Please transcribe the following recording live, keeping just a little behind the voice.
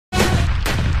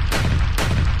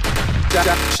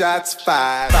Shots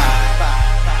fired.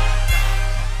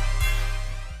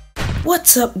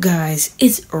 What's up, guys?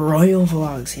 It's Royal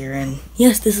Vlogs here, and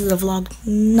yes, this is a vlog,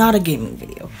 not a gaming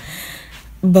video.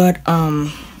 But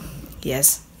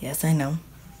yes, I know.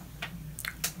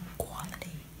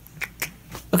 Quality.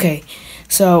 Okay,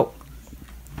 so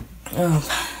I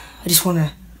just want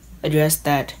to address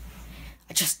that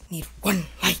I just need one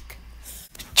like,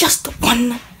 just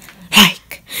one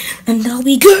like, and I'll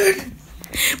be good.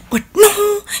 But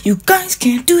no, you guys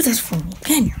can't do this for me,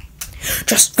 can you?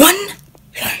 Just one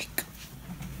like.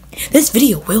 This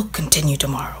video will continue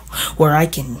tomorrow, where I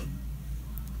can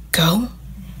go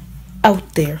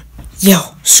out there,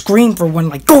 yell, scream for one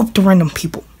like, go up to random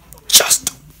people. Just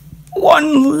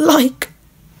one like.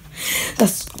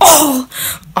 That's all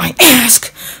I ask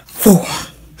for.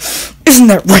 Isn't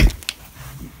that right?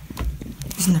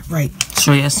 Isn't that right?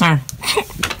 Sure, yes, sir.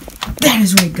 That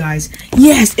is right, guys.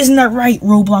 Yes, isn't that right,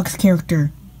 Roblox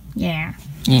character? Yeah.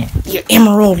 You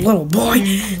emerald little boy.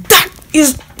 That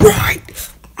is right.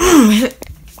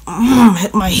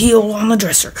 Hit my heel on the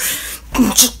dresser.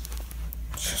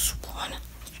 Just one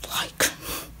like.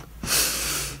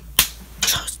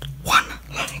 Just one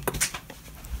like.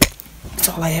 That's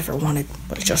all I ever wanted,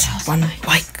 but just one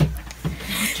like.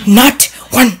 Not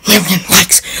 1 million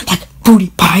likes, like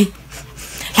Booty Pie.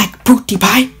 Like Booty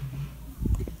Pie.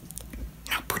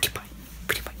 No, Booty Pie.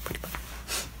 Booty Pie, Booty Pie.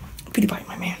 Booty Pie,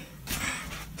 my man.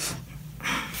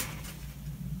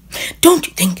 Don't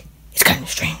you think it's kind of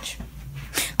strange?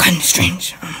 Kind of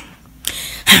strange.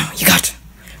 How you got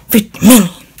 50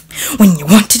 million when you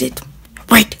wanted it,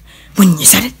 right when you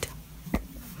said it?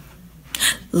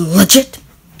 Legit?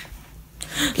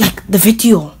 Like the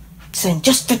video saying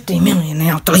just 50 million and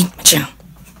I'll delete my channel.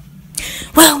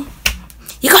 Well,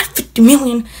 you got 50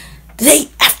 million the day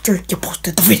after you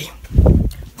posted the video.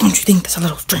 Don't you think that's a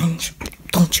little strange?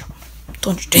 Don't you?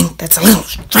 Don't you think that's a little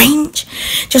strange?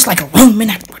 Just like a Roman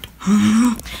Atwood.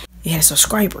 You had a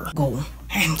subscriber goal,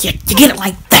 and yet you get it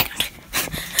like that.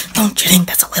 Don't you think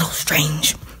that's a little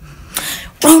strange?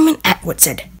 Roman Atwood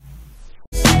said,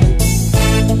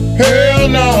 hell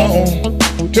no,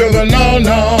 to the no,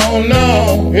 no,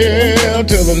 no, hell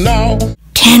to the no.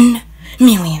 10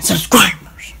 million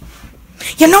subscribers.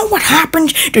 You know what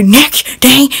happened the next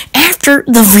day after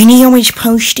the video is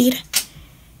posted?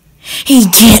 He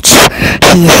gets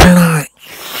his likes.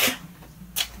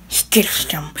 He gets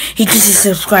them. He gets his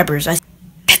subscribers.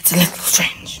 That's a little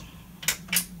strange.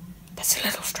 That's a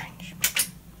little strange.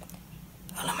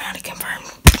 Illuminati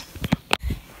confirmed.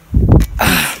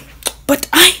 But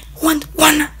I want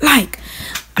one like.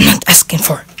 I'm not asking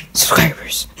for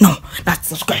subscribers. No, not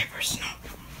subscribers. No.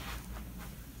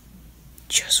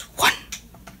 Just one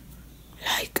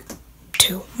like.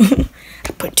 2.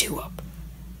 I put 2 up.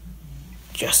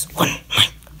 Just one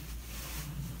like.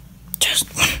 Just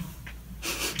one.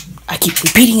 I keep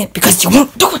repeating it because you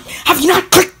won't do it. Have you not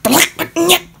clicked the like button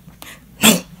yet?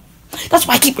 No. That's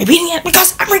why I keep repeating it,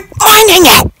 because I'm reminding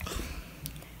you.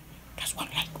 Just one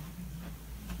like.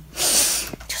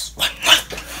 Just one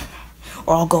like.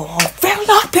 Or I'll go all very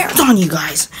hot parents on you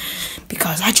guys.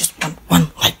 Because I just want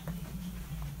one like.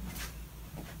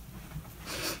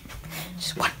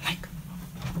 Just one like.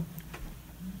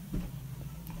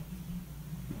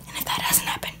 And if that doesn't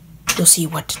happen, you'll see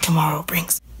what tomorrow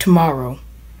brings. Tomorrow,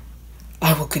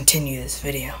 I will continue this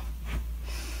video.